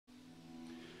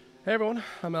Hey everyone,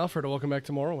 I'm Alfred, and welcome back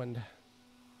to Morrowind.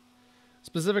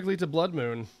 Specifically to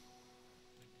Bloodmoon.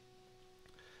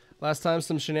 Last time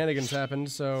some shenanigans happened,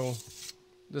 so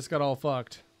this got all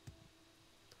fucked.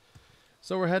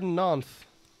 So we're heading north.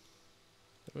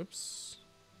 Oops.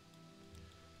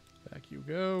 Back you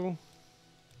go.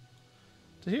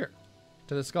 To here.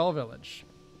 To the Skaaaal village.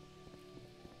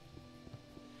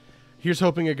 Here's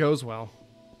hoping it goes well.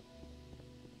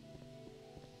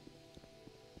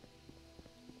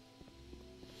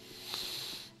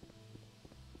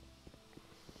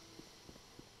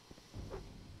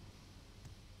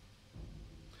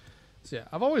 So yeah,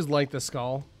 I've always liked the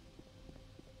Skaaaal.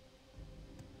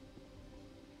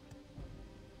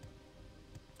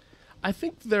 I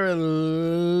think they're a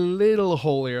little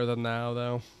holier than thou,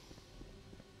 though.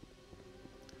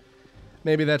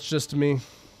 Maybe that's just me.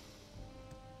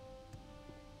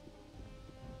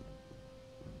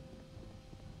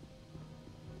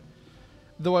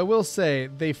 Though I will say,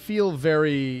 they feel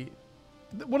very...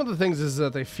 One of the things is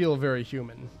that they feel very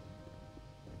human.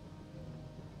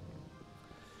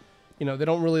 You know, they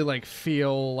don't really, like,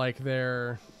 feel like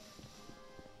they're...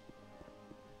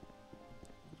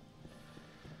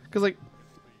 Because, like,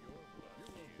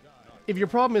 if your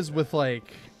problem is with, like...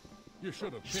 You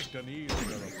should have picked an easier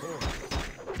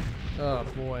opponent. Oh,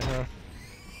 boy, huh?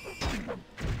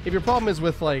 If your problem is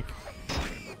with, like,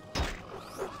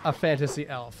 a fantasy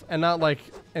elf, and not, like,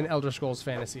 an Elder Scrolls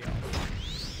fantasy elf.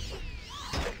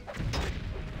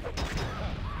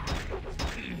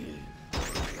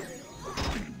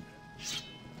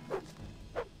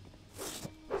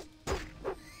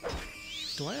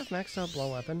 Do I have maxed out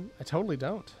blow weapon? I totally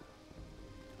don't.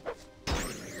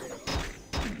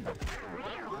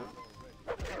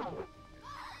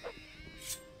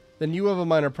 Then you have a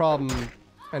minor problem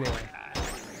anyway.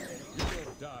 You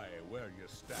will die where you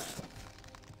stand.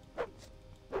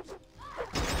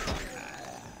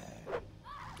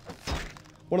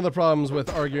 One of the problems with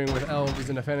arguing with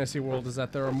elves in a fantasy world is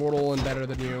that they're immortal and better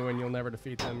than you and you'll never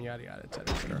defeat them, yada yada,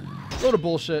 etc, etc. Load of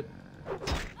bullshit.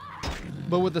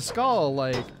 But with the Skaaaal,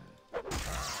 like,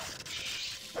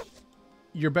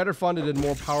 you're better funded and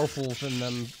more powerful than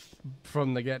them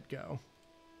from the get-go.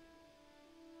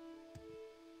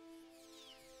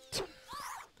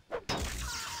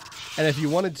 And if you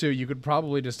wanted to, you could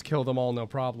probably just kill them all, no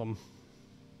problem.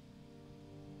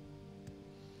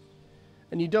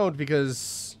 And you don't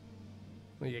because,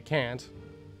 well, you can't.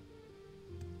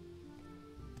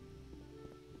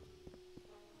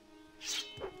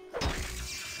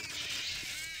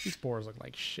 These boars look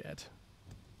like shit.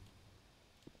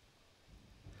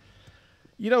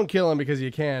 You don't kill him because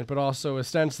you can't, but also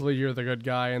ostensibly you're the good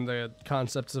guy in the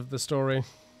concepts of the story.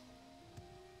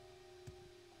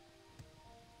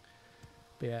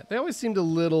 But yeah, they always seemed a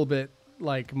little bit,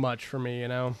 like, much for me, you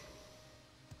know?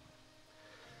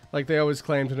 Like, they always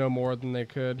claimed to know more than they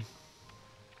could.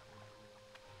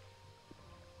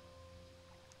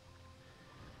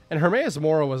 And Hermaeus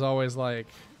Mora was always like,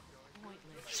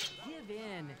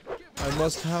 I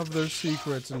must have their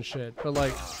secrets and shit. But,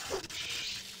 like,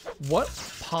 what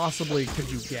possibly could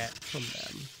you get from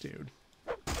them, dude?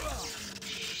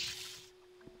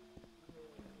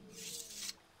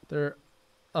 They're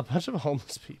a bunch of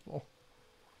homeless people.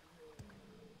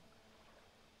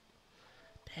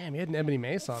 Damn, he had an ebony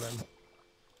mace on him.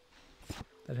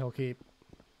 That he'll keep.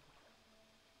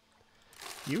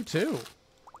 You too.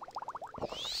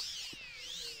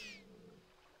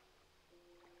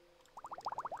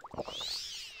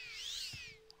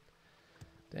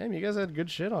 Damn, you guys had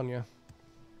good shit on you.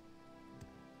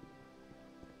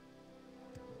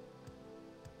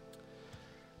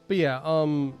 But yeah,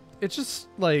 it's just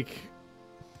like,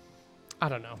 I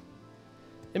don't know.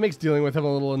 It makes dealing with him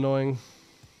a little annoying.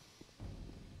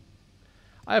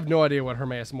 I have no idea what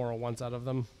Hermaeus Mora wants out of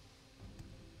them.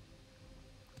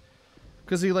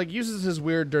 Because he, like, uses his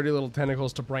weird, dirty little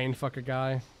tentacles to brain fuck a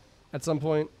guy at some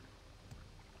point.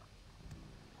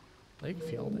 Lake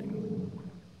Fielding.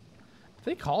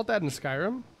 Did they call it that in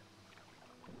Skyrim?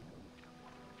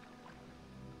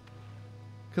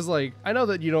 Because, like, I know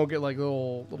that you don't get, like,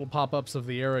 little pop-ups of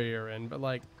the area you're in, but,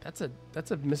 like, that's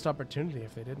a missed opportunity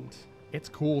if they didn't. It's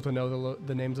cool to know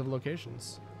the names of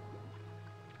locations.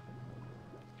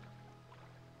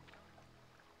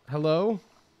 Hello?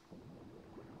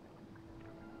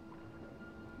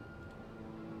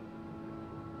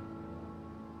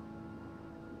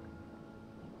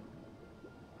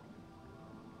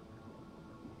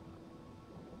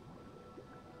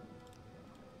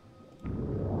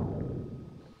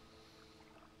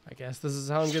 I guess this is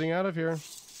how I'm getting out of here.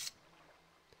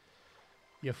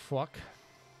 You fuck.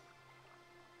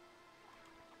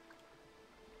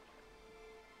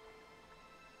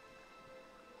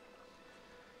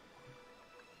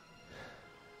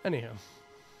 Anyhow.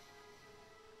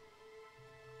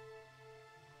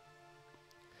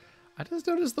 I just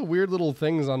noticed the weird little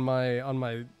things on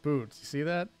my boots. You see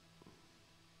that?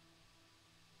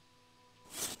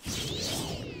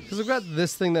 Because I've got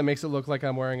this thing that makes it look like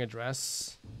I'm wearing a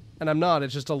dress. And I'm not.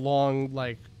 It's just a long,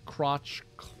 like, crotch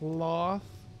cloth.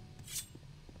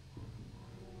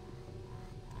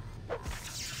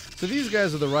 So these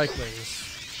guys are the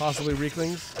Reiklings. Possibly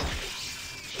Reiklings.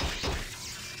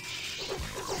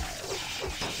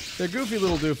 They're goofy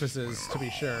little doofuses, to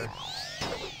be sure.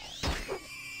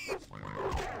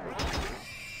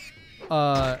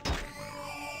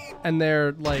 And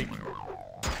they're, like,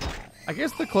 I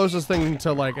guess the closest thing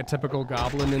to, like, a typical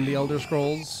goblin in the Elder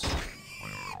Scrolls.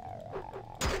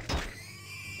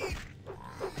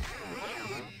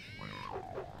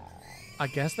 I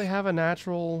guess they have a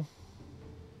natural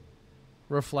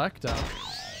reflector.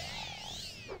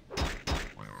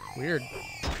 Weird.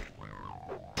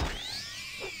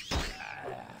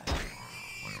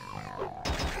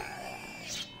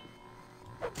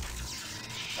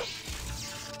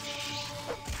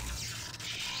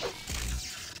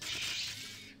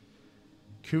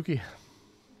 Kooky.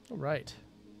 All right.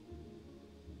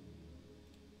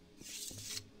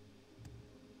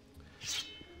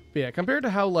 But yeah, compared to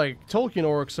how, like, Tolkien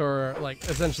orcs are, like,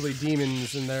 essentially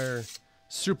demons and they're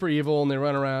super evil and they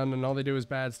run around and all they do is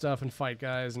bad stuff and fight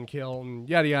guys and kill and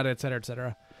yada yada, etc.,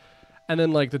 etc. And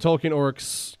then, like, the Tolkien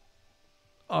orcs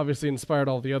obviously inspired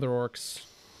all the other orcs.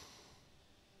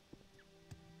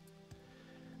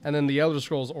 And then the Elder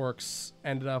Scrolls orcs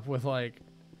ended up with, like,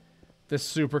 this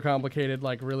super complicated,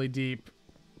 like, really deep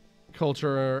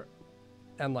culture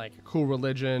and, like, cool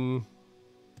religion.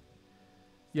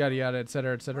 Yada yada,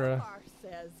 etc., etc.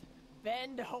 Says,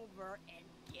 bend over and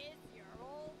kiss your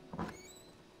old.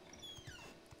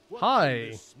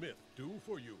 Hi, Smith do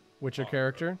for you? Witcher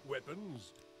character.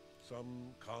 Weapons,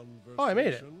 some conversation. Oh, I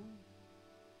made it.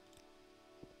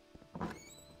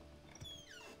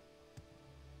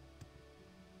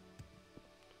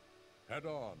 Head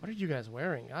on. What are you guys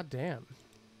wearing? God damn.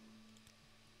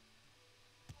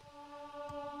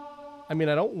 I mean,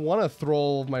 I don't want to throw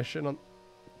all of my shit on.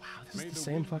 Wow, this is the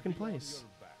same fucking place.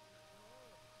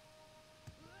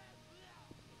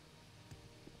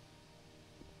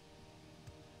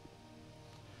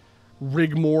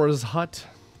 Rigmore's hut.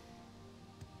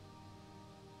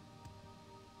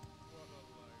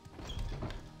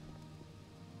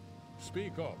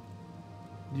 Speak up.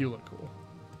 You look cool.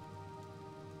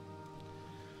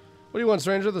 What do you want,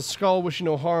 stranger? The Skaaaal wish you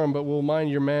no harm, but you will mind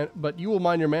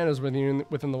your manners within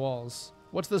the walls.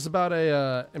 What's this about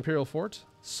a imperial fort?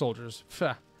 Soldiers.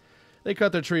 Pfah. They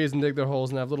cut their trees and dig their holes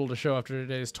and have little to show after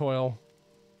today's toil.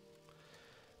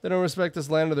 They don't respect this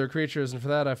land or their creatures, and for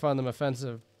that I find them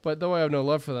offensive. But though I have no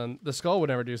love for them, the Skaaaal would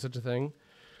never do such a thing.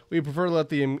 We prefer to let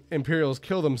the Imperials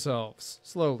kill themselves,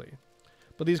 slowly.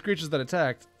 But these creatures that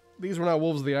attacked, these were not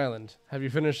wolves of the island. Have you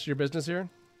finished your business here?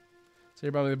 So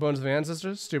you're bound with the bones of the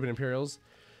ancestors? Stupid Imperials.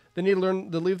 They need to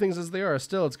learn to leave things as they are.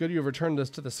 Still, it's good you have returned us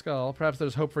to the Skaaaal. Perhaps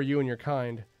there's hope for you and your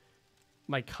kind.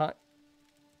 My kind?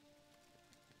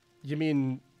 You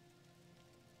mean...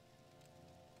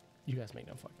 You guys make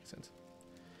no fucking sense.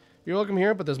 You're welcome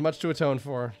here, but there's much to atone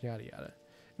for. Yada yada.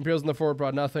 Imperials in the fort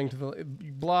brought nothing to the...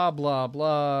 Blah, blah,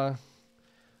 blah.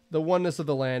 The oneness of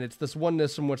the land. It's this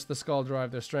oneness from which the Skaaaal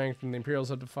derive their strength, and the Imperials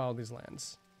have defiled these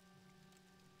lands.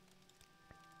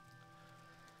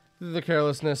 Through the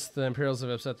carelessness, the Imperials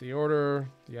have upset the order.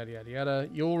 Yada yada yada.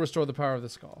 You will restore the power of the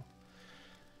Skaaal.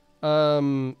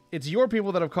 It's your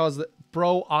people that have caused the...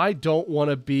 Bro, I don't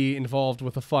want to be involved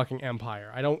with the fucking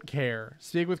Empire. I don't care.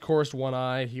 Speak with Korst One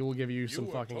Eye. He will give you some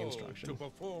fucking instruction. To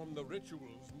perform the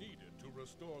rituals needed to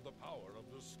restore the power of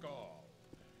the Skaaal.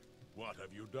 What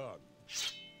have you done?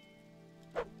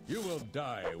 You will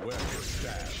die where you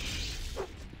stand.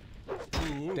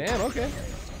 Damn, okay.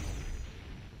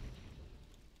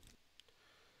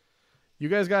 You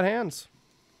guys got hands.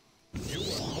 You were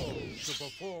told to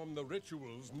perform the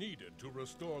rituals needed to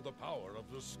restore the power of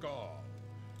the Skaaal.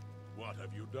 What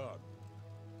have you done?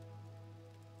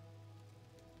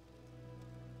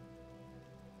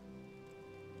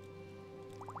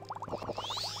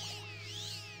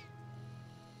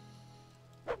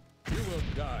 You will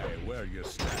die where you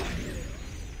stand.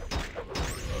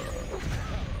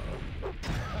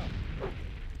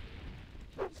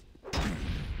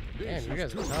 Man, you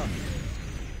guys are tough.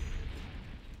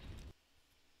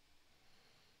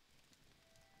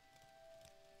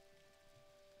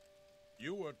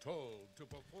 You were told to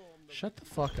perform the... Shut the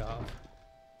fuck up.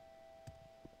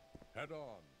 Head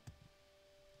on.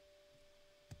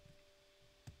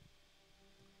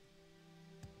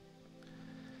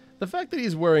 The fact that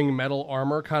he's wearing metal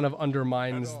armor kind of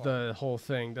undermines the whole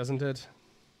thing, doesn't it?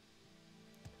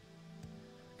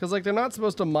 Because, like, they're not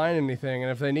supposed to mine anything,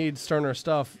 and if they need sterner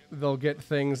stuff, they'll get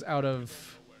things out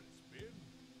of,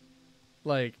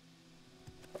 like,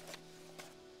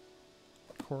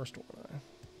 Cursed One.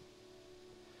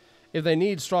 If they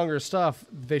need stronger stuff,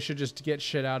 they should just get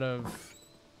shit out of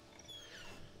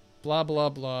blah, blah,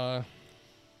 blah.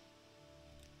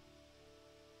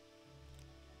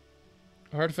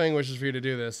 Hardfang wishes for you to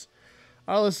do this.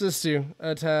 I'll assist you.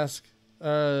 A task.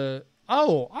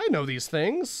 Oh, I know these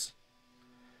things.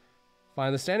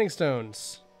 Find the standing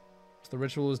stones. So the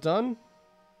ritual is done.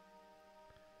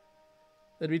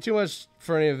 It'd be too much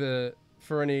for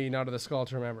any Knot of the Skaaaal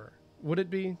to remember. Would it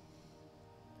be?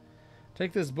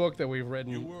 Take this book that we've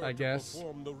written, I guess.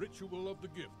 Perform the ritual of the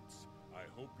gifts. I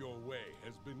hope your way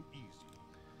has been easy.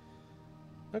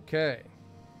 Okay.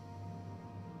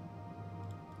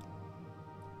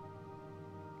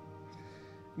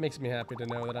 It makes me happy to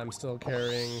know that I'm still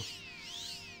carrying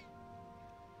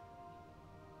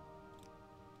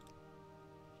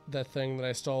that thing that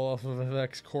I stole off of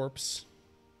Vivek's corpse.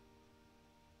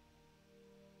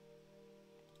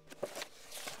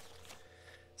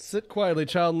 Sit quietly,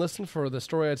 child, and listen, for the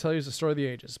story I tell you is the story of the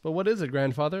ages. But what is it,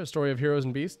 grandfather? A story of heroes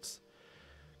and beasts?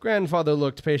 Grandfather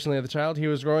looked patiently at the child. He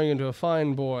was growing into a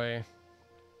fine boy.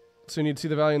 Soon you'd see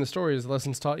the value in the stories, the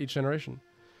lessons taught each generation.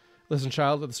 Listen,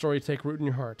 child, let the story take root in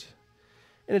your heart.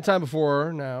 In a time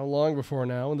before now, long before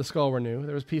now, when the Skaaaal were new,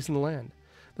 there was peace in the land.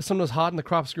 The sun was hot and the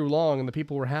crops grew long, and the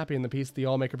people were happy in the peace the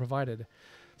Allmaker provided.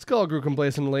 Skaaaal grew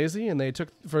complacent and lazy, and they took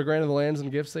for granted the lands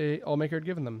and gifts the Allmaker had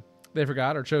given them. They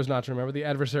forgot, or chose not to remember, the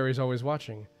adversary is always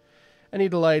watching. And he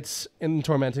delights in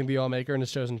tormenting the Allmaker and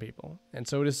his chosen people. And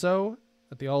so it is so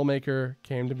that the Allmaker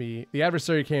came to be, the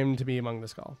adversary came to be among the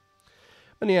Skaaaal.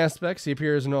 Many aspects, he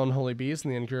appears an unholy beast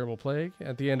and the incurable plague.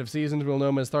 At the end of seasons, we'll know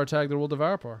him as Thartag, the world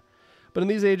devourer. But in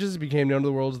these ages, he became known to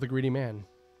the world as the Greedy Man.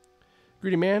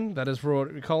 Greedy Man, that is for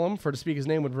what we call him, for to speak his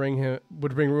name would bring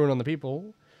ruin on the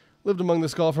people, lived among the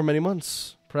Skaaaal for many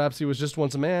months. Perhaps he was just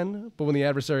once a man, but when the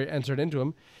adversary entered into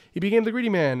him, he became the Greedy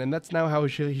Man, and that's now how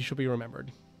he shall be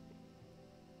remembered.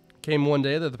 Came one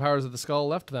day that the powers of the Skaaaal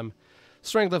left them.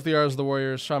 Strength left the arms of the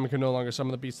warriors. Shaman could no longer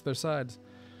summon the beasts to their sides.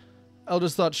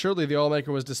 Elders thought surely the Allmaker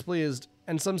was displeased,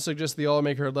 and some suggest the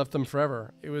Allmaker had left them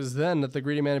forever. It was then that the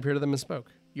Greedy Man appeared to them and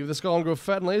spoke. You of the Skaaaal grow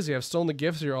fat and lazy. I've stolen the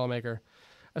gifts of your Allmaker.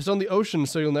 I've stolen the ocean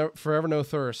so you'll never forever know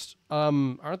thirst.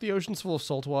 Aren't the oceans full of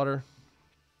salt water?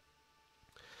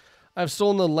 I've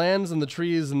stolen the lands and the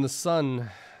trees and the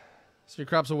sun, so your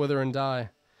crops will wither and die.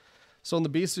 I've stolen the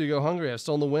beasts so you go hungry. I've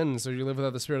stolen the wind so you live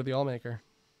without the spirit of the Allmaker.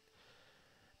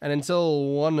 And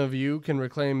until one of you can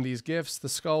reclaim these gifts, the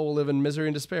Skaaaal will live in misery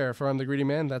and despair, for I'm the Greedy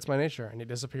Man, that's my nature, and he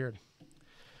disappeared.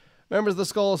 Members of the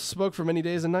Skaaaal spoke for many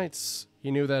days and nights. He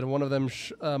knew that one of them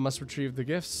must retrieve the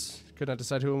gifts, could not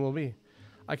decide who it will be.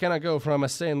 I cannot go, for I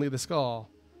must stay and lead the Skaaaal,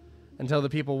 and tell the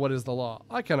people what is the law.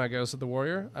 I cannot go, said the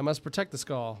warrior. I must protect the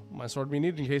Skaaaal. My sword be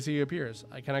needed in case he appears.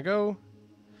 I cannot go,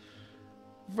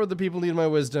 for the people need my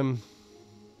wisdom.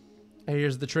 And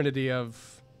here's the trinity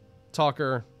of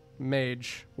talker,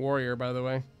 mage, warrior, by the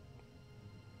way.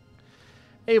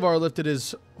 Avar lifted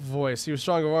his voice. He was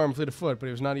strong of arm, fleet of foot, but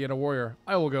he was not yet a warrior.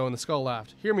 I will go, and the Skaaaal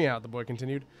laughed. Hear me out, the boy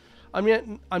continued.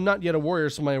 I'm not yet a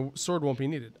warrior, so my sword won't be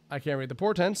needed. I can't read the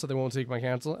portents, so they won't seek my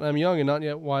counsel, and I'm young and not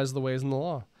yet wise of the ways in the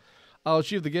law. I'll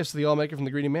achieve the gifts of the Allmaker from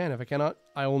the Greedy Man. If I cannot,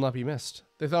 I will not be missed.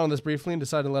 They thought on this briefly and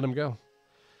decided to let him go.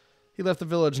 He left the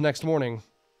village next morning.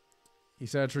 He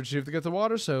said to retrieve the gift of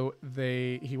water, so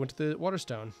he went to the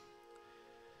Waterstone.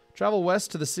 Travel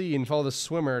west to the sea and follow the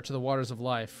swimmer to the waters of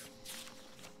life.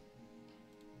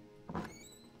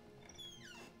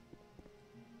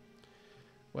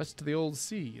 West to the old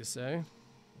sea, you say?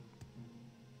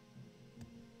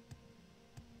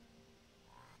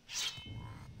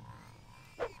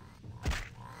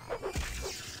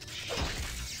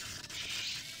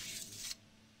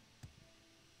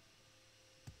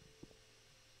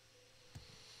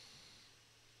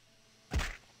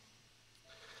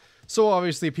 So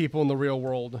obviously people in the real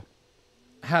world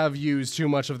have used too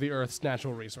much of the Earth's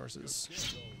natural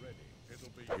resources.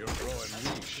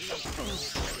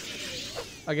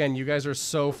 Again, you guys are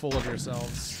so full of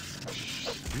yourselves.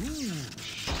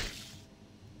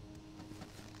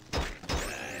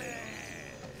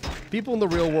 People in the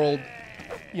real world,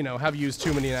 you know, have used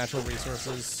too many natural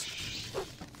resources.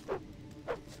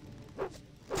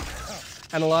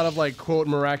 And a lot of, like, quote,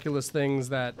 miraculous things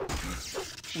that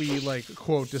we, like,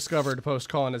 quote, discovered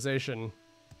post-colonization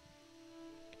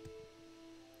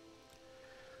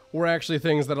were actually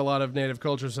things that a lot of native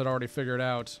cultures had already figured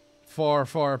out far,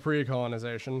 far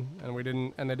pre-colonization, and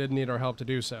they didn't need our help to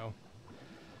do so.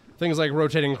 Things like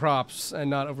rotating crops and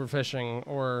not overfishing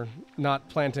or not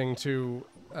planting too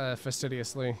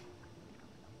fastidiously.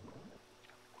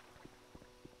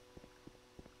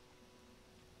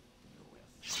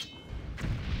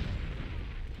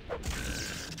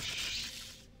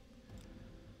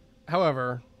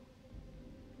 However,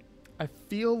 I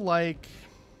feel like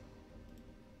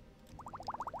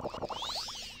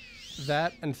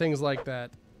that and things like that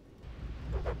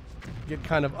get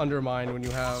kind of undermined when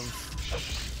you have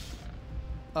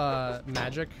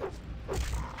magic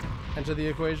enter the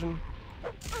equation.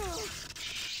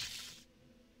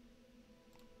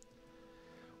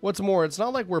 What's more, it's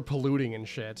not like we're polluting and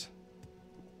shit.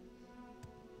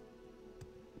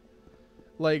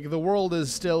 Like, the world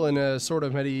is still in a sort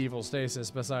of medieval stasis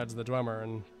besides the Dwemer,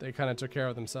 and they kind of took care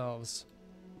of themselves.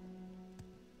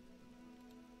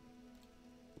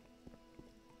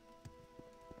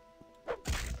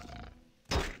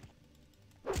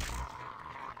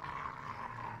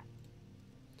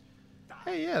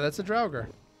 Hey, yeah, that's a Draugr.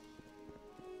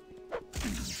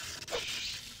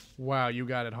 Wow, you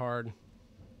got it hard.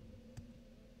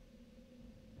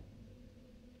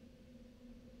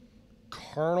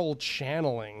 Carnal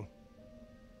channeling.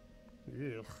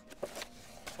 Ugh.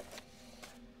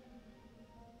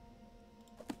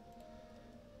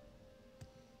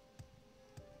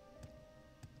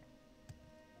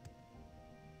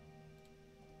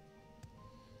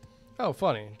 Oh,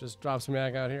 funny. Just drops me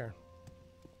back out here.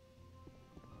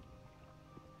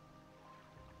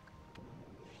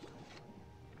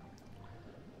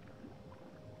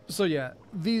 So yeah,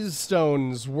 these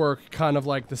stones work kind of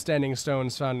like the standing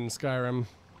stones found in Skyrim.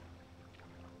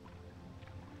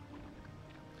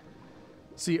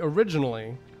 See,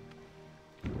 originally,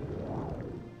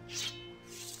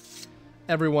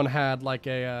 everyone had like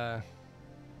a,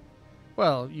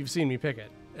 well, you've seen me pick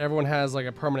it. Everyone has like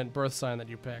a permanent birth sign that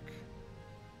you pick.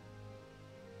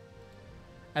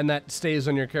 And that stays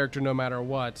on your character no matter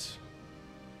what.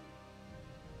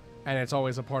 And it's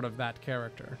always a part of that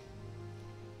character.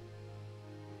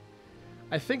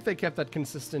 I think they kept that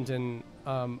consistent in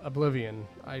Oblivion.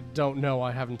 I don't know.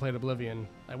 I haven't played Oblivion.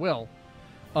 I will.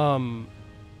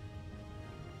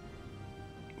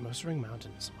 Mossering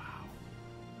Mountains. Wow.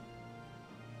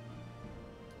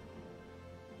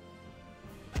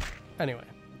 Anyway.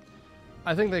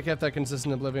 I think they kept that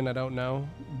consistent in Oblivion. I don't know.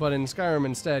 But in Skyrim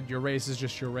instead, your race is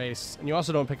just your race. And you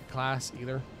also don't pick a class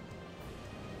either.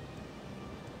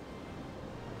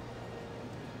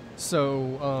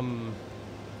 So,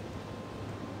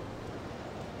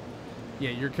 yeah,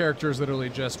 your character is literally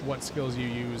just what skills you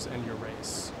use and your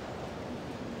race.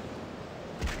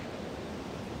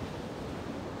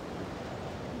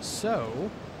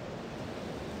 So...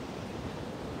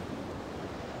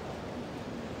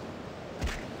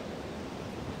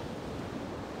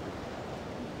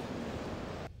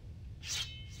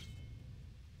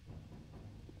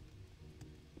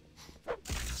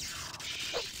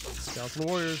 Skeleton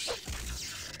Warriors.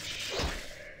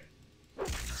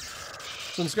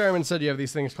 So in Skyrim instead you have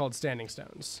these things called standing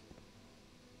stones.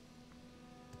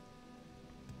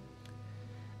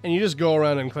 And you just go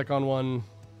around and click on one,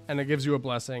 and it gives you a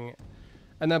blessing.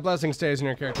 And that blessing stays in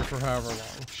your character for however long.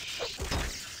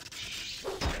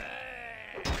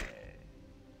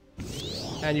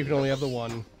 And you can only have the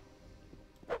one.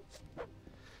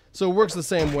 So it works the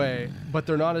same way, but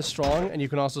they're not as strong, and you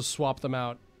can also swap them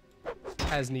out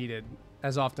as needed,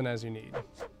 as often as you need.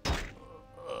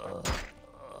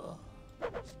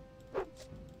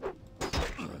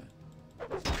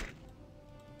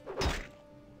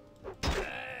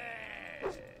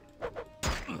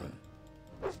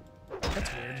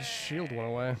 That's weird, his shield went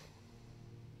away.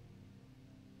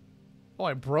 Oh,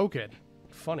 I broke it.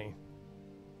 Funny.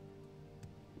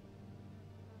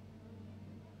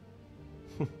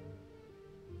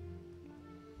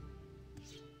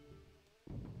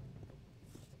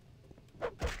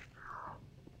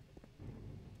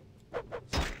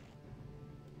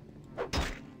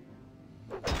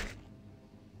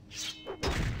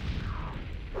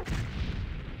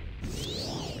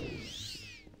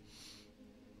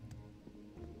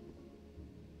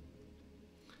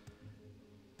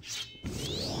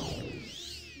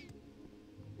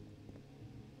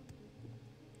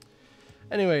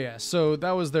 Anyway, yeah, so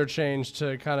that was their change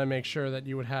to kind of make sure that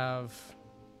you would have,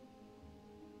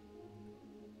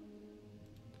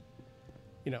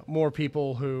 you know, more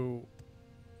people who,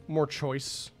 more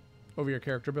choice over your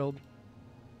character build.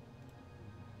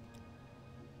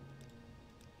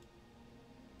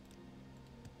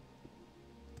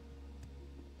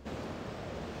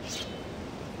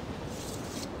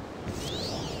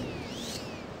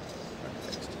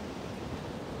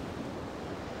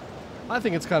 I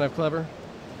think it's kind of clever.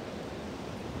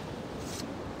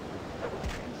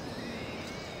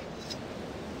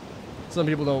 Some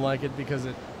people don't like it because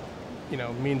it, you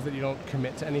know, means that you don't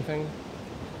commit to anything.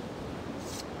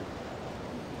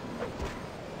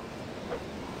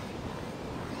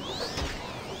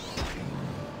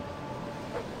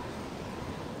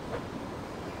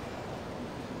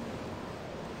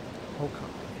 Oh, God.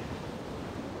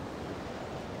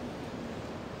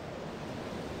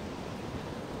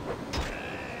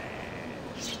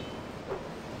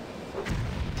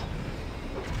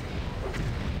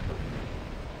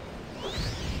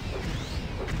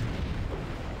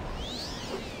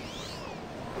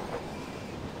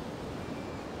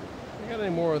 Got any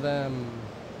more of them?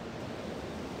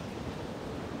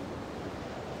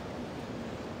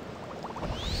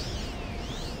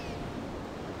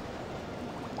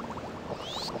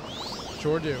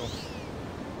 Sure do.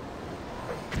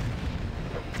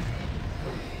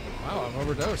 Wow, I've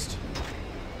overdosed.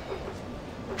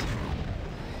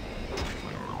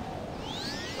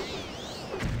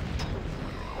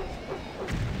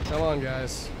 Come on,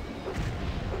 guys.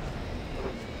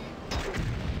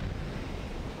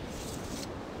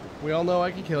 We all know I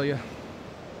can kill you.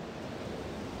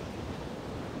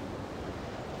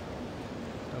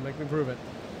 Don't make me prove it.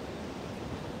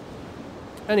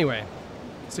 Anyway,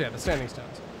 so yeah, the standing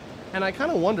stones. And I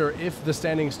kind of wonder if the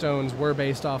standing stones were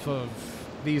based off of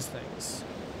these things.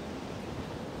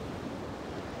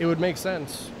 It would make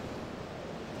sense.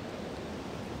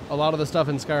 A lot of the stuff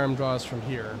in Skyrim draws from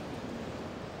here.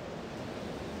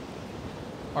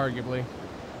 Arguably.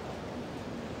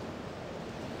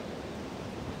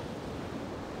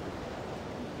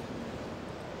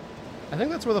 I think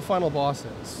that's where the final boss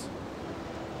is.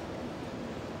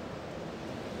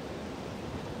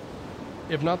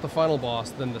 If not the final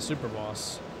boss, then the super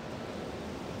boss.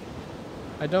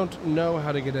 I don't know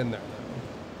how to get in there,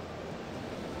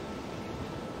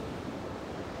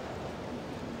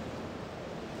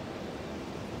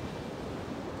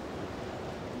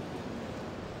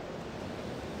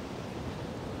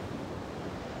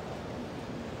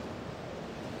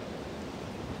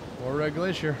 though. More red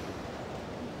glacier.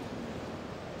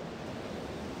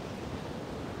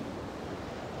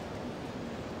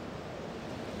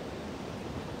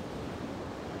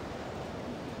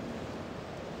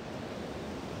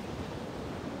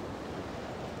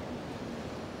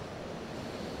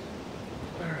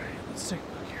 Let's take a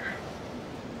look here.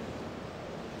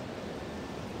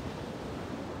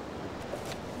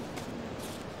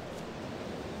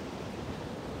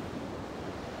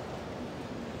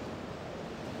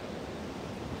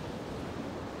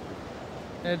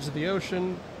 Edge of the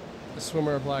ocean, the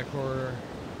swimmer of Black Horror.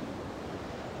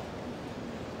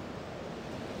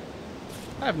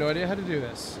 I have no idea how to do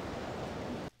this.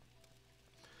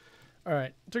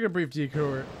 Alright, took a brief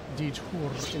detour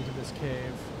into this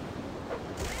cave.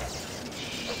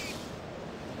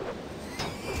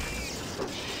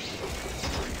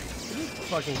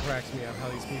 Fucking cracks me up how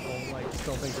these people like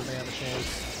still think that they have a chance.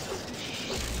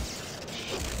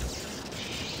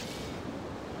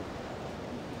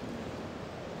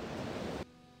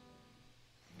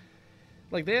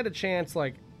 Like they had a chance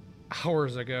like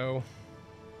hours ago.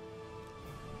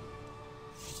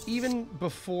 Even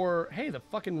before, hey, the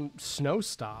fucking snow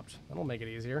stopped. That'll make it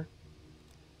easier.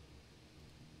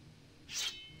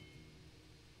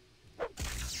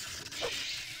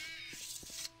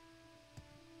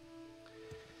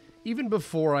 Even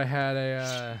before I had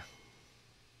a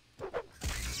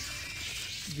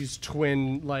these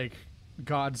twin like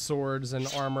god swords and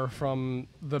armor from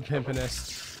the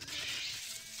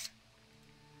Pimpinist,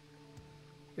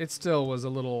 it still was a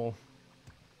little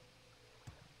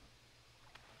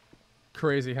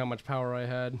crazy how much power I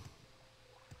had.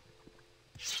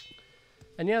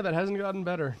 And yeah, that hasn't gotten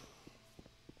better.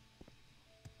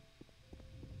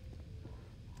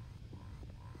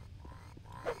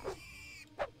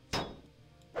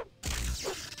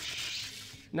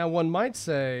 Now, one might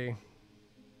say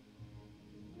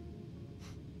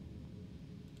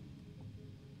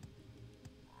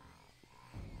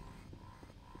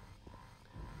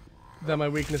that my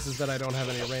weakness is that I don't have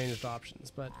any ranged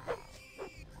options, but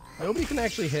nobody can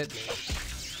actually hit me.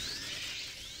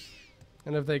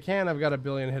 And if they can, I've got 1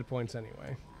 billion hit points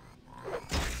anyway.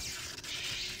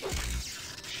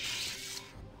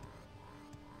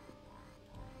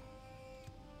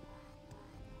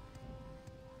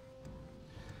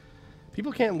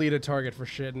 People can't lead a target for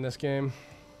shit in this game.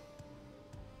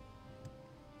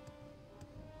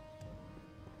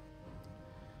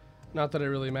 Not that it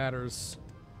really matters.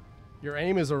 Your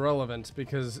aim is irrelevant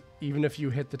because even if you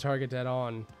hit the target dead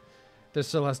on, there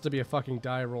still has to be a fucking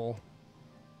die roll.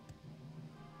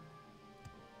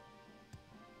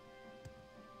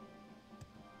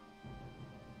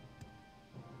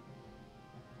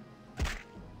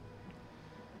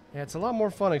 Yeah, it's a lot more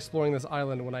fun exploring this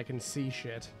island when I can see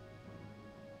shit.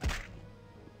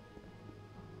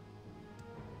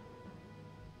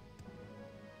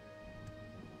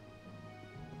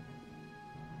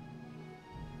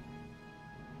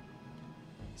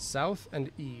 South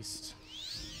and east.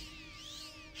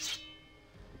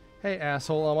 Hey,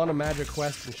 asshole, I'm on a magic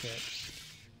quest and shit.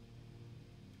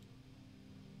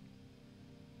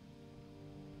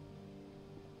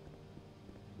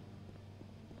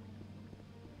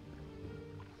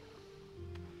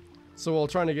 So while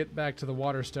trying to get back to the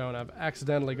Waterstone, I've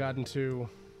accidentally gotten to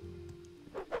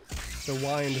the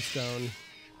Windstone.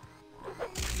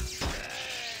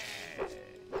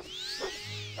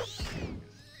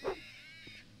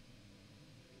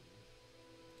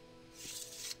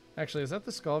 Actually, is that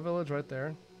the Skaaaal village right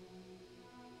there?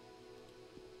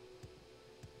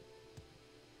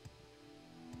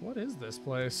 What is this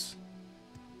place?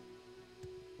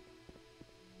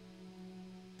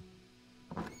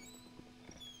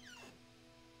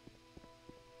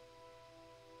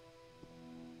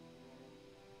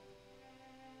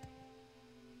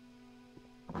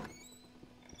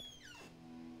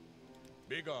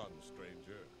 Begone,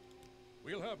 stranger.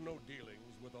 We'll have no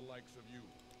dealings with the likes of you.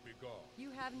 Begone.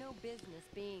 You have no business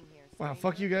being here. Wow, stranger.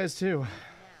 fuck you guys too. Now.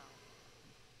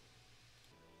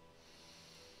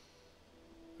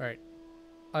 Alright.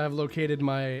 I have located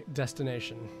my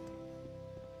destination.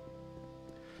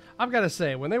 I've got to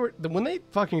say, when they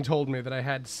fucking told me that I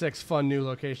had 6 fun new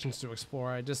locations to explore,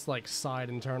 I just like sighed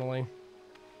internally.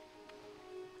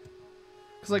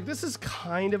 Cuz like this is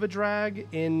kind of a drag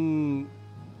in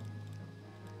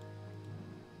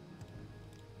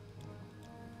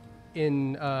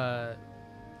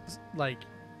like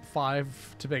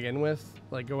 5 to begin with,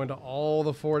 like go into all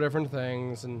the 4 different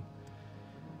things, and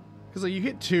because like you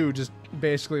hit 2 just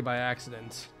basically by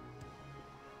accident,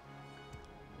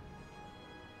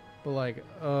 but like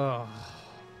ugh,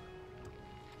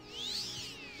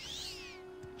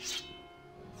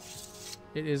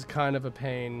 it is kind of a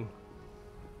pain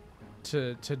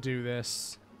to do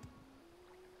this.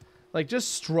 Like,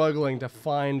 just struggling to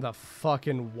find the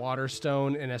fucking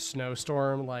Waterstone in a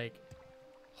snowstorm, like,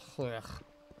 ugh.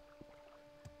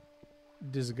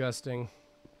 Disgusting.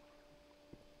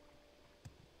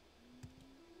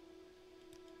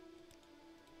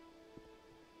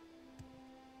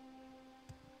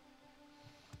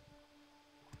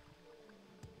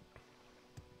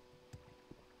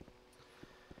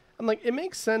 And, like, it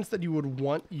makes sense that you would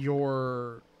want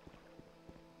your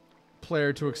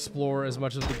player to explore as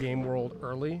much of the game world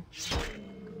early.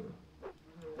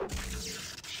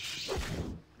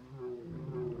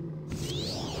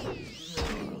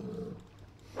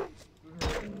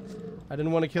 I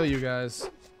didn't want to kill you guys.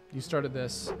 You started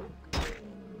this.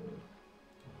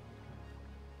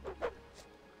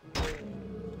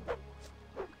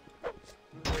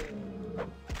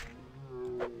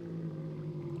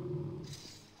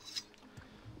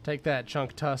 Take that,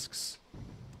 chunk tusks.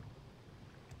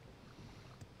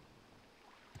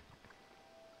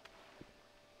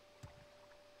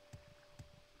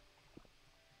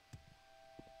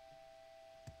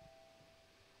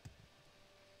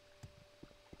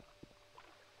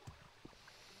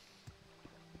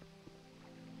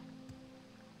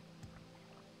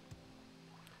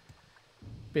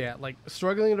 But yeah, like,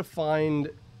 struggling to find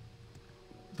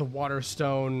the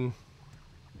Waterstone.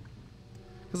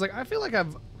 Because, like, I feel like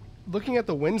looking at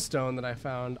the Windstone that I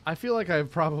found, I feel like I've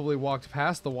probably walked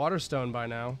past the Waterstone by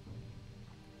now.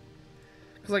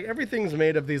 Because, like, everything's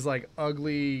made of these, like,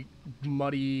 ugly,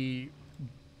 muddy,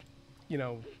 you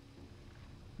know,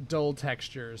 dull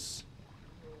textures.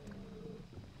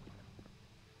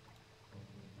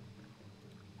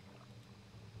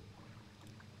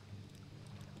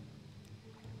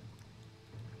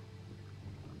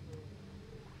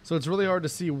 So it's really hard to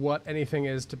see what anything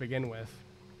is to begin with.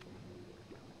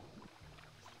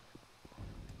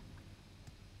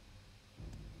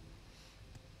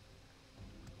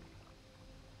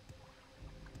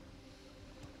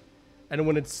 And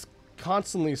when it's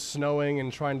constantly snowing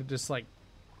and trying to just like,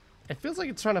 it feels like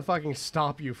it's trying to fucking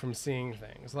stop you from seeing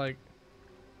things. Like,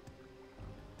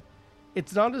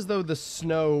 it's not as though the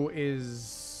snow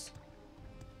is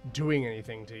doing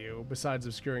anything to you besides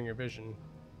obscuring your vision.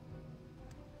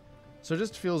 So it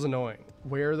just feels annoying.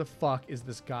 Where the fuck is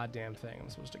this goddamn thing I'm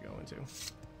supposed to go into?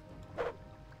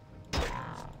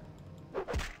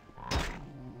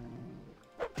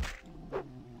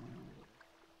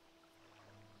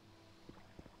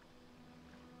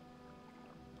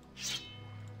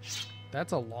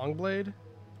 That's a long blade?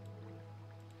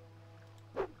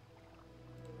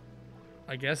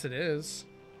 I guess it is.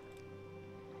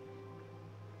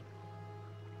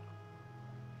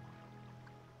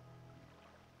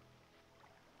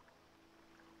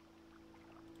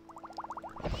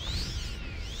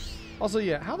 Also,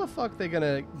 yeah, how the fuck they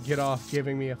gonna get off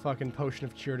giving me a fucking potion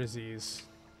of cure disease?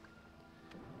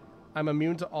 I'm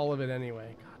immune to all of it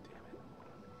anyway. God damn it.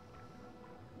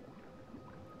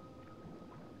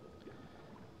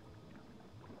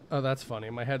 Oh, that's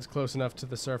funny. My head's close enough to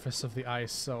the surface of the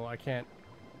ice, so I can't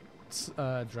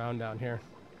drown down here.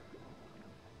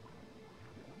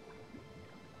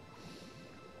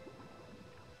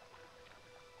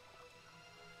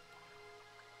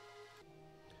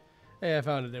 Hey, I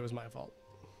found it. It was my fault.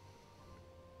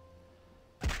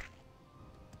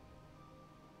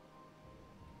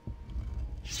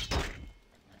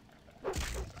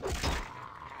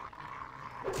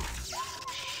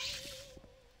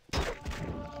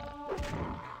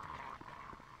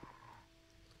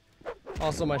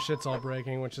 Also, my shit's all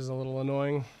breaking, which is a little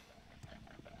annoying.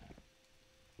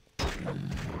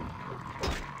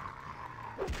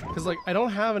 Because, like, I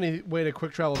don't have any way to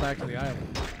quick travel back to the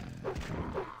island.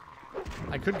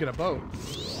 I could get a boat,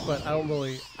 but I don't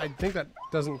really... I think that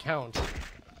doesn't count.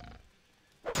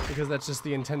 Because that's just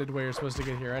the intended way you're supposed to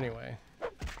get here anyway.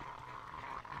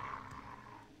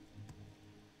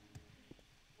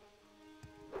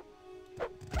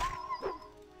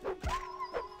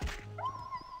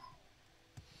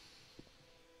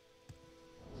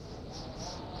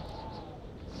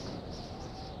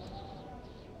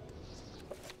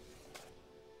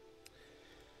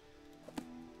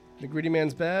 The greedy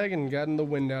man's bag and gotten the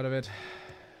wind out of it.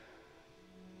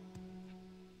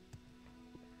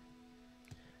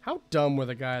 How dumb were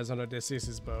the guys on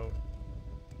Odysseus' boat?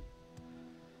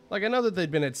 Like, I know that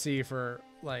they'd been at sea for,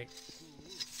 like,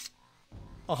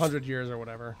 100 years or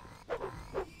whatever.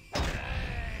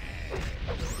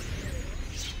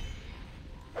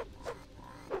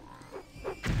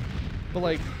 But,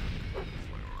 like,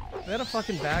 they had a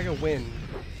fucking bag of wind.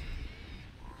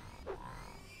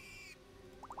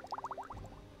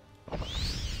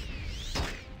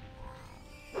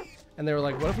 And they were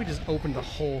like, what if we just opened the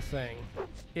whole thing?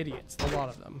 Idiots, a lot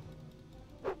of them.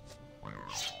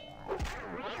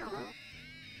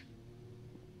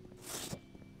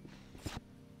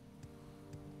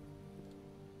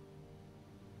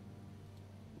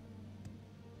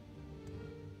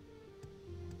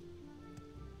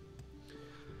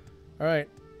 Alright,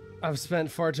 I've spent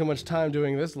far too much time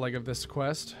doing this leg of this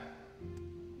quest.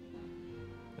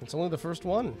 It's only the first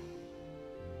one.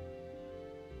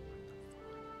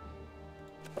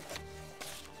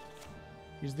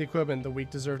 Use the equipment. The weak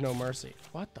deserve no mercy.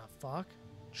 What the fuck?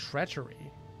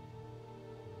 Treachery.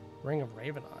 Ring of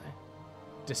Raven Eye.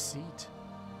 Deceit.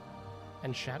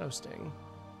 And Shadow Sting.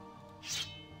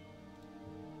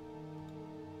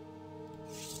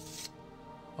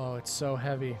 Oh, it's so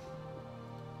heavy.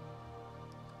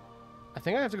 I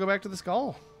think I have to go back to the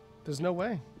Skaaaal. There's no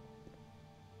way.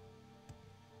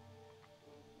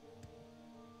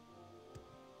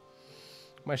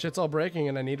 My shit's all breaking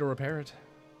and I need to repair it.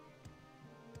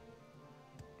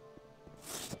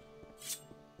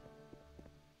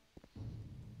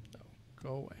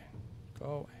 Go away. Go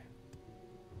away.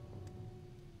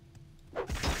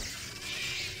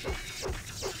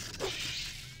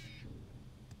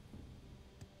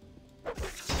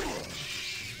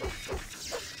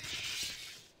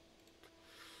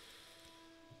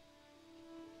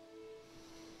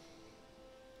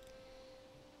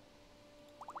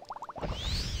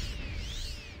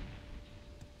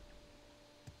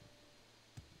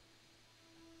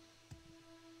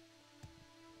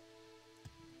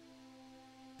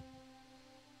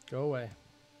 Go away.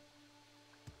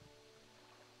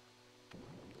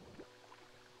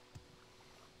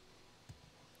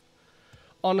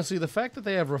 Honestly, the fact that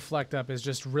they have Reflect Up is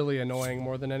just really annoying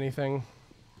more than anything.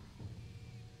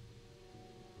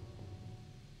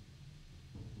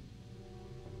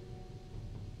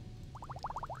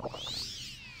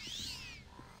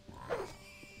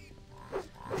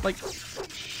 Like,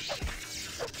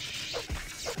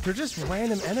 they're just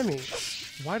random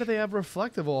enemies. Why do they have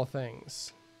Reflect of all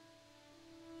things?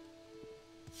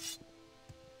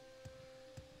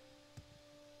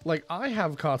 Like, I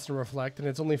have constant reflect, and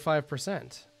it's only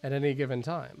 5% at any given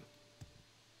time.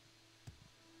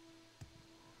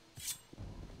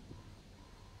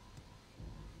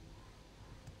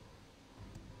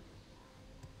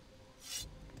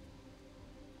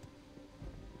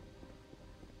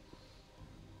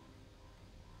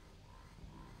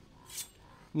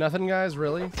 Nothing, guys?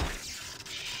 Really?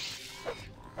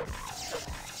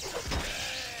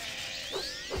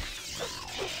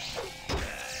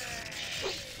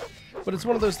 But it's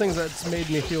one of those things that's made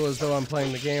me feel as though I'm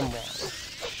playing the game wrong.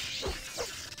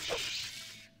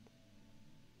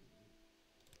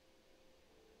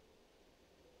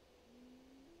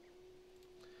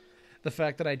 the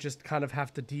fact that I just kind of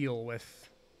have to deal with,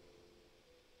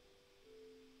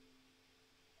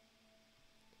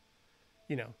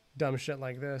 you know, dumb shit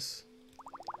like this.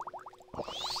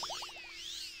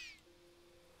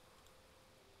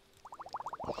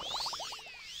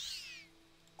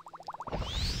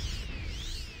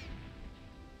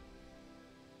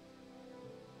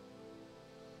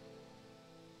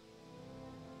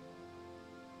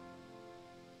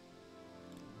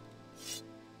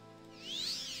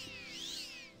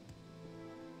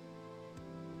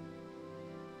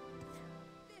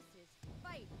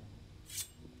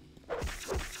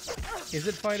 Is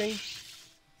it fighting?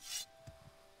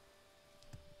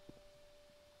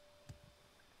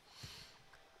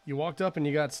 You walked up and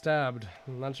you got stabbed.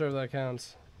 I'm not sure if that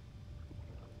counts.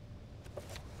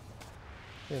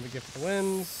 And the gift of the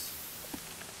winds.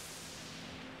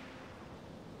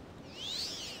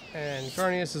 And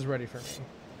Carnius is ready for me.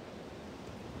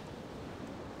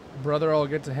 Brother, I'll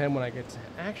get to him when I get to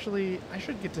him. Actually, I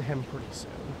should get to him pretty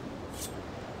soon.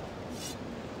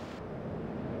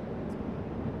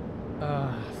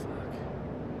 Fuck.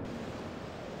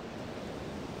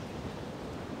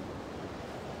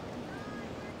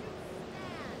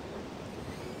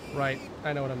 Right,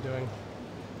 I know what I'm doing.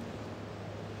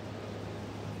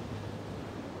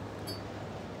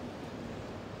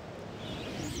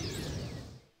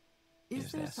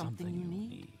 Is there something you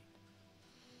need?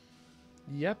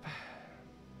 Yep.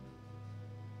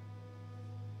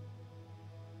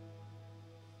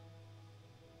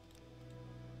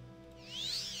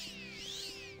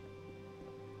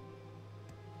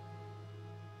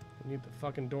 I need the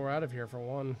fucking door out of here for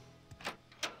one.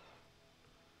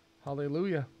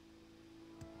 Hallelujah.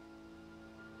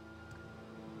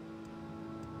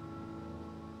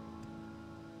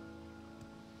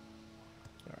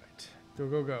 All right. Go,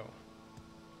 go, go.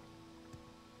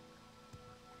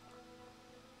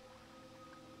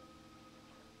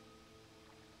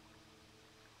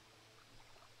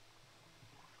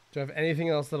 Do I have anything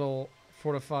else that'll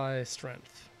fortify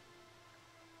strength?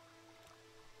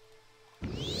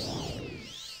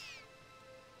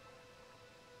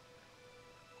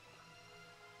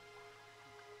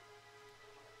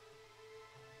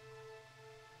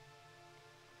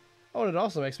 Oh, and it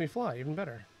also makes me fly, even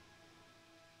better.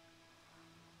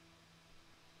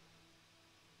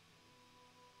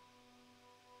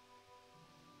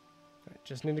 Alright,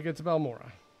 just need to get to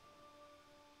Balmora.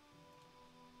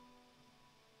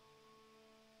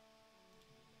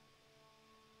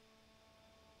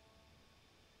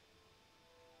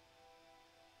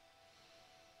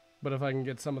 But if I can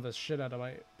get some of this shit out of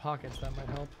my pockets, that might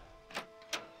help.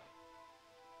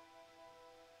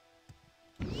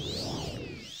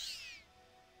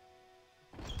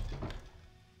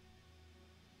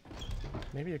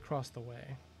 Maybe across the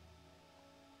way.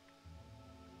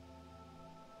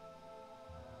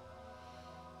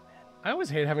 I always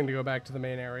hate having to go back to the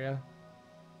main area.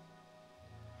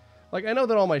 Like, I know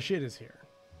that all my shit is here.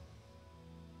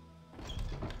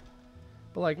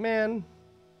 But like, man,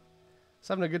 just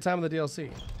having a good time with the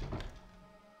DLC.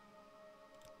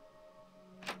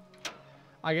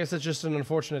 I guess it's just an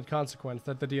unfortunate consequence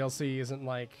that the DLC isn't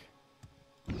like...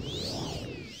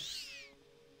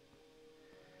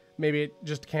 Maybe it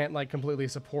just can't like completely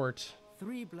support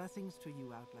 3 blessings to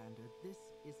you, Outlander. This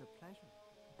is a pleasure.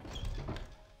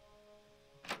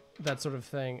 that sort of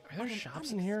thing. Are there What an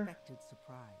shops in here? unexpected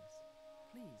surprise.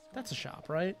 Please. That's a shop,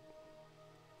 right?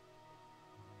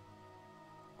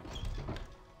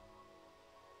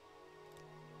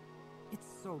 It's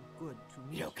so good to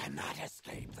meet you. You cannot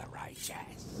escape the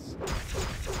righteous.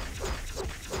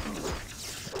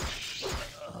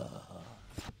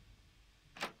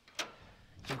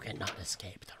 You cannot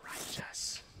escape the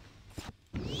righteous.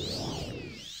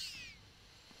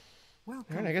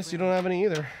 Welcome, Alright, I guess you friend. don't have any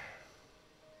either.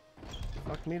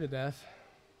 Fuck me to death.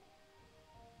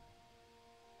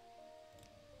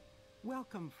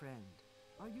 Welcome, friend.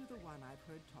 Are you the one I've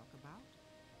heard talk about?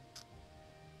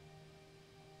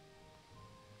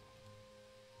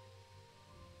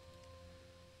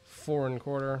 4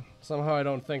 1/4. Somehow I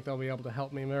don't think they'll be able to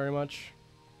help me very much.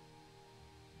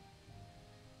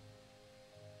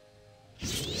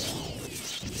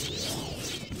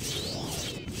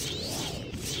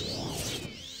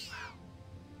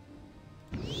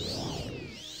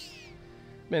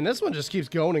 Man, this one just keeps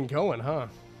going and going, huh?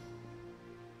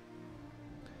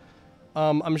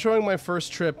 I'm showing my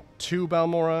first trip to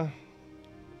Balmora,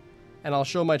 and I'll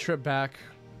show my trip back.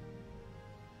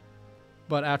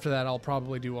 But after that, I'll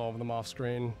probably do all of them off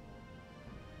screen.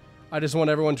 I just want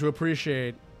everyone to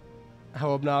appreciate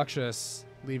how obnoxious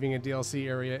leaving a DLC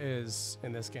area is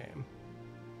in this game.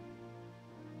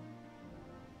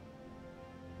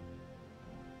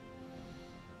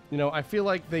 You know, I feel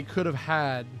like they could have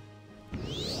had,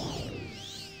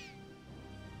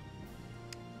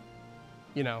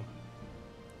 you know,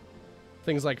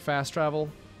 things like fast travel.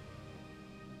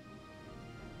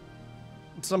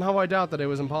 Somehow I doubt that it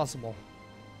was impossible.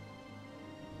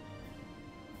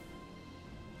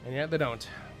 And yet they don't.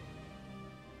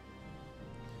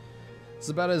 It's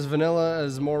about as vanilla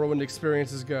as Morrowind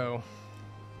experiences go.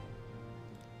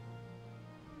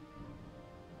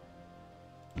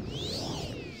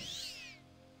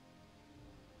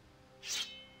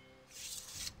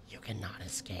 You cannot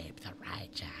escape the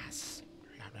righteous.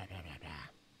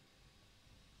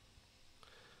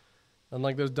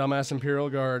 Unlike those dumbass Imperial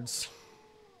guards.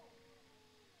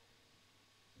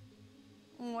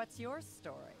 What's your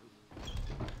story?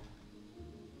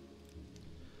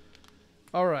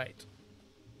 All right.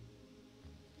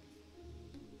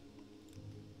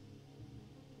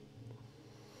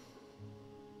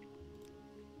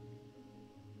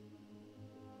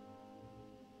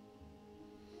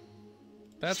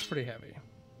 That's pretty heavy.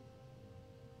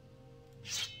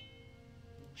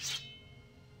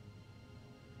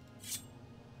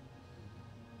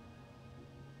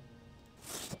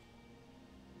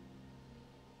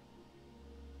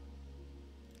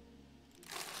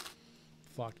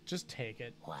 Fuck, just take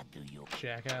it, What do you...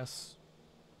 jackass.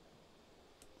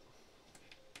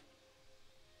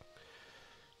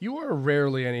 You are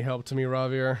rarely any help to me,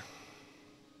 Ravier.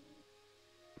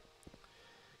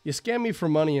 You scam me for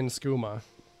money in skooma.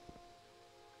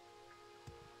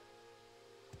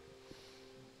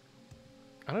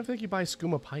 I don't think you buy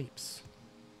skooma pipes.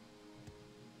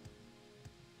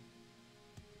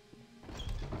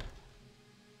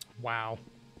 Wow.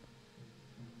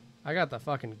 I got the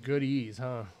fucking goodies,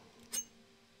 huh?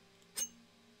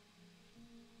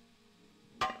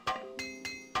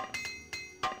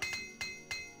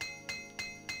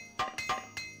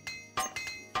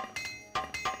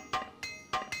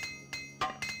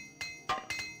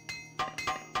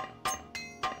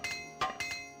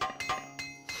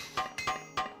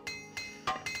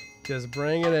 Just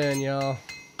bring it in, y'all.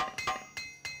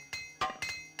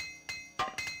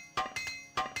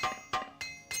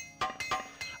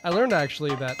 I learned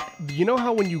actually that, you know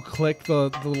how when you click the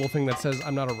little thing that says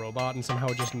I'm not a robot and somehow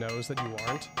it just knows that you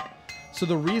aren't? So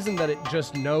the reason that it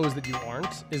just knows that you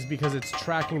aren't is because it's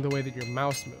tracking the way that your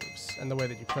mouse moves and the way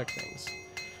that you click things.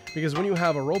 Because when you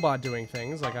have a robot doing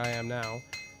things, like I am now,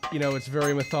 you know, it's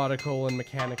very methodical and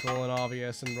mechanical and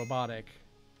obvious and robotic.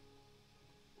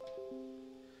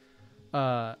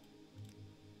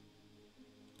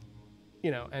 You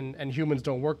know, and humans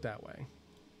don't work that way.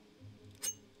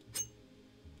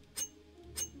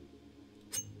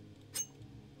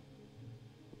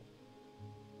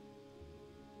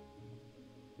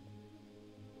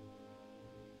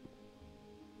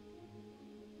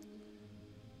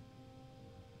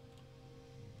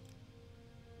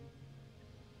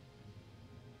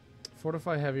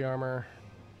 Fortify heavy armor.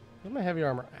 Where's my heavy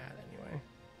armor at, anyway?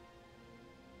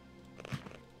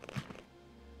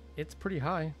 It's pretty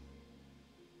high.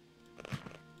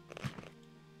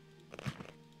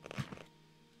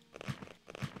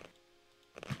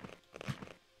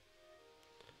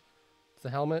 The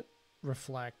helmet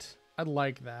reflect. I'd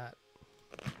like that.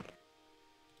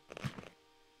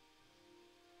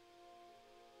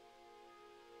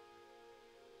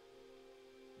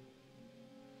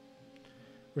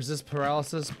 Resist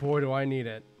paralysis? Boy, do I need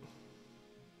it.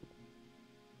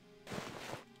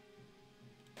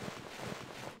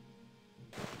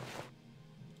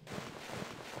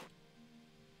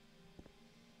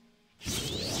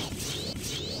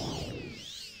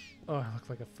 Oh, I look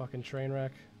like a fucking train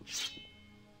wreck.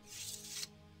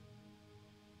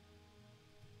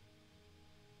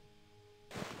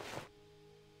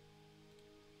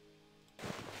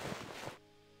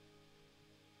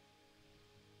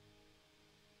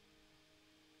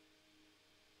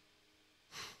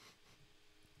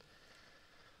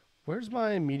 Where's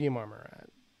my medium armor at?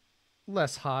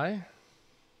 Less high.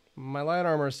 My light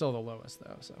armor is still the lowest,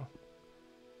 though, so.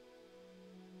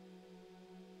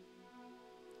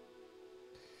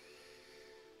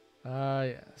 Ah,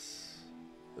 yes.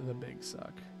 The big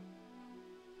suck.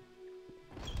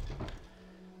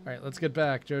 Alright, let's get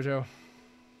back, Jojo.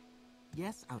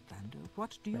 Yes, Outlander.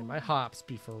 What do you... Man, my hops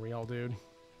be for real, dude.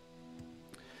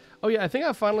 Oh, yeah, I think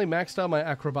I finally maxed out my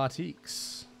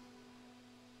acrobatics.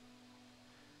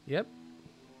 Yep.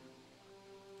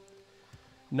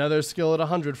 Another skill at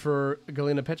 100 for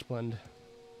Galena Pitchblende.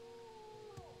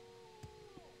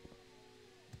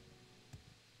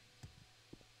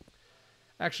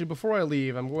 Actually, before I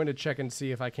leave, I'm going to check and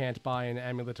see if I can't buy an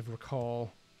Amulet of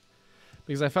Recall.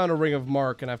 Because I found a Ring of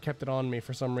Mark and I've kept it on me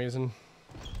for some reason.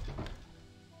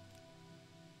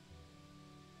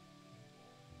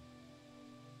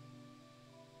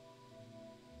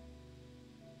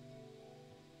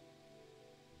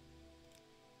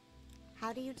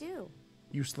 How do you do?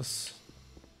 Useless.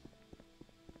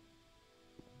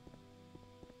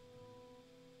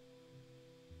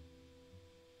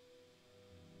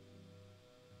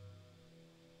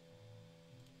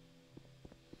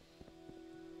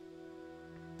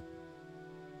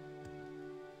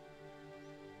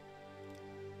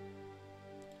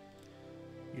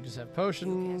 You just have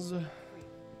potions.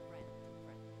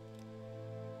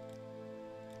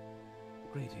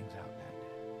 Greetings, Outlander.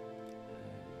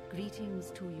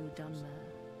 Greetings to you, Dunmer.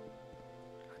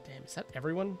 God damn, is that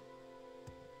everyone?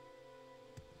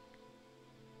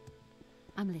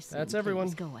 I'm listening. That's everyone.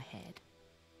 Please go ahead.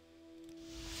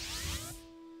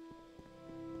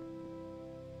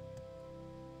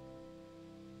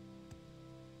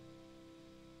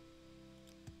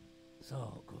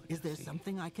 So good. Is there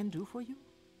something I can do for you?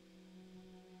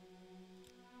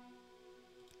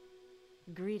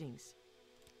 Greetings.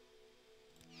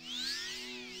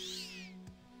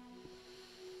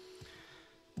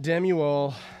 Damn you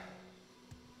all.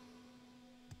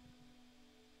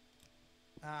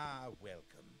 Ah,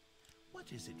 welcome.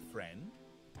 What is it, friend?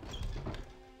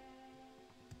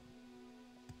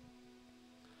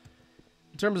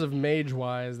 In terms of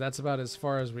mage-wise, that's about as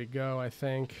far as we go, I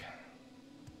think.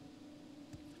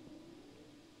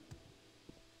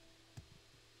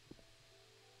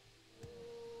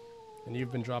 And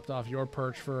you've been dropped off your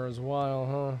perch for as a while,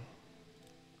 huh?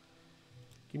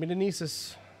 Give me the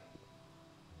Nesis.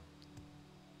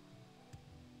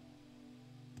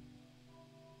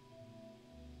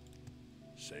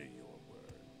 Say your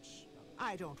words.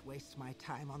 I don't waste my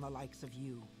time on the likes of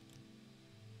you.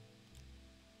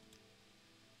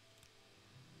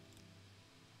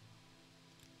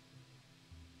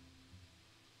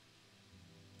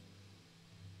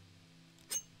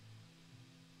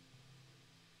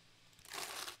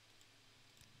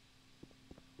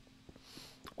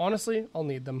 Honestly, I'll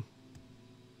need them.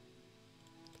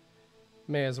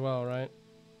 May as well, right?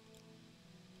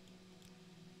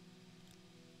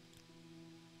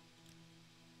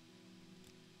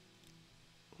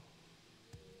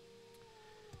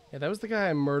 Yeah, that was the guy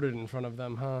I murdered in front of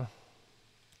them, huh?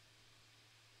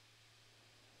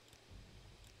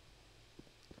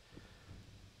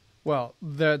 Well,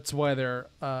 that's why their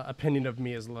opinion of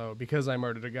me is low, because I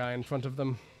murdered a guy in front of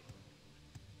them.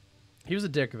 He was a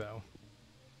dick, though.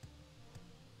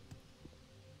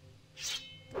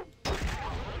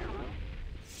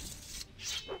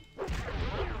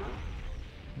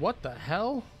 What the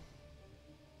hell?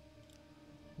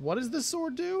 What does this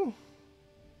sword do?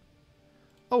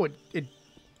 Oh, it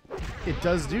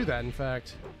does do that, in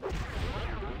fact.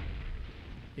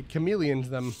 It chameleons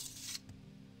them.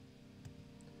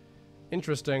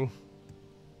 Interesting.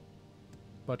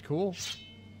 But cool.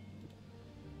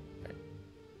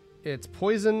 It's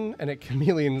poison, and it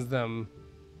chameleons them.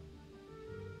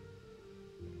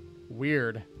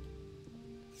 Weird.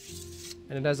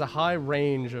 And it has a high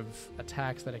range of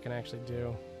attacks that it can actually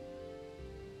do.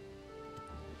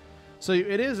 So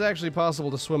it is actually possible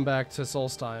to swim back to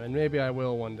Solstheim, and maybe I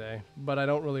will one day. But I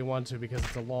don't really want to because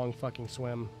it's a long fucking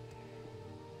swim.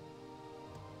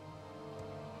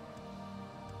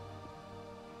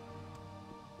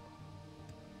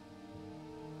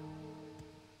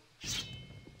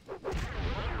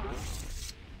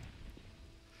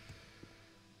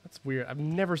 That's weird. I've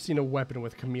never seen a weapon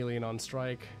with chameleon on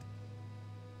strike.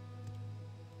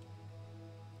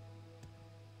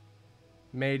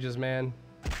 Mages, man.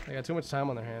 They got too much time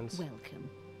on their hands. Welcome.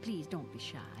 Please don't be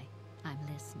shy. I'm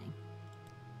listening.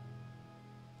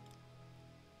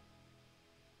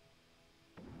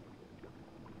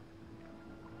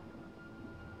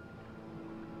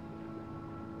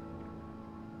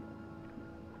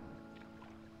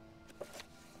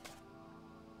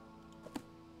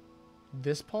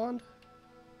 This pond?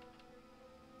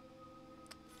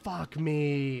 Fuck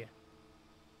me.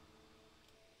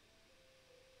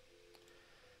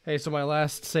 Hey, so my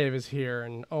last save is here,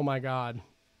 and oh my god.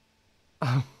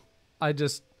 I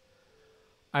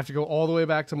have to go all the way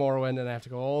back to Morrowind, and I have to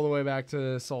go all the way back to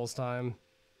Solstheim.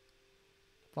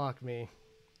 Fuck me.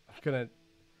 This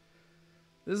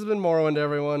has been Morrowind,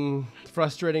 everyone.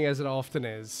 Frustrating as it often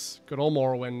is. Good old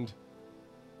Morrowind.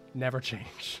 Never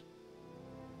change.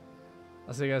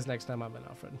 I'll see you guys next time. I've been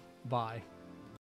Alfred. Bye.